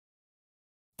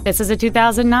This is a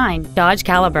 2009 Dodge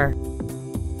Caliber.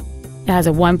 It has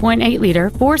a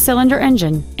 1.8-liter four-cylinder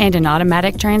engine and an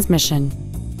automatic transmission.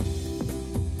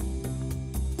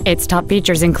 Its top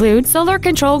features include solar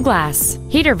control glass,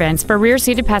 heater vents for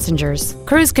rear-seated passengers,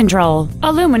 cruise control,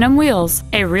 aluminum wheels,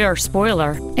 a rear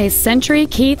spoiler, a Sentry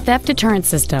key theft deterrent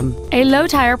system, a low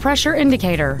tire pressure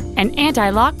indicator, an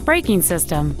anti-lock braking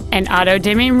system, an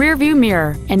auto-dimming rear-view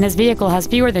mirror, and this vehicle has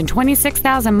fewer than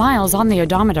 26,000 miles on the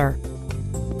odometer.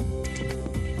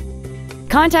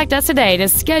 Contact us today to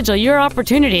schedule your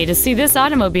opportunity to see this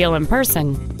automobile in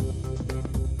person.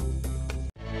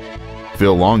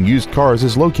 Phil Long Used Cars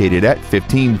is located at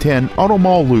 1510 Auto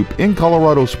Mall Loop in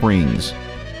Colorado Springs.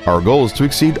 Our goal is to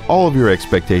exceed all of your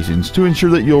expectations to ensure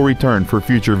that you'll return for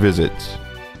future visits.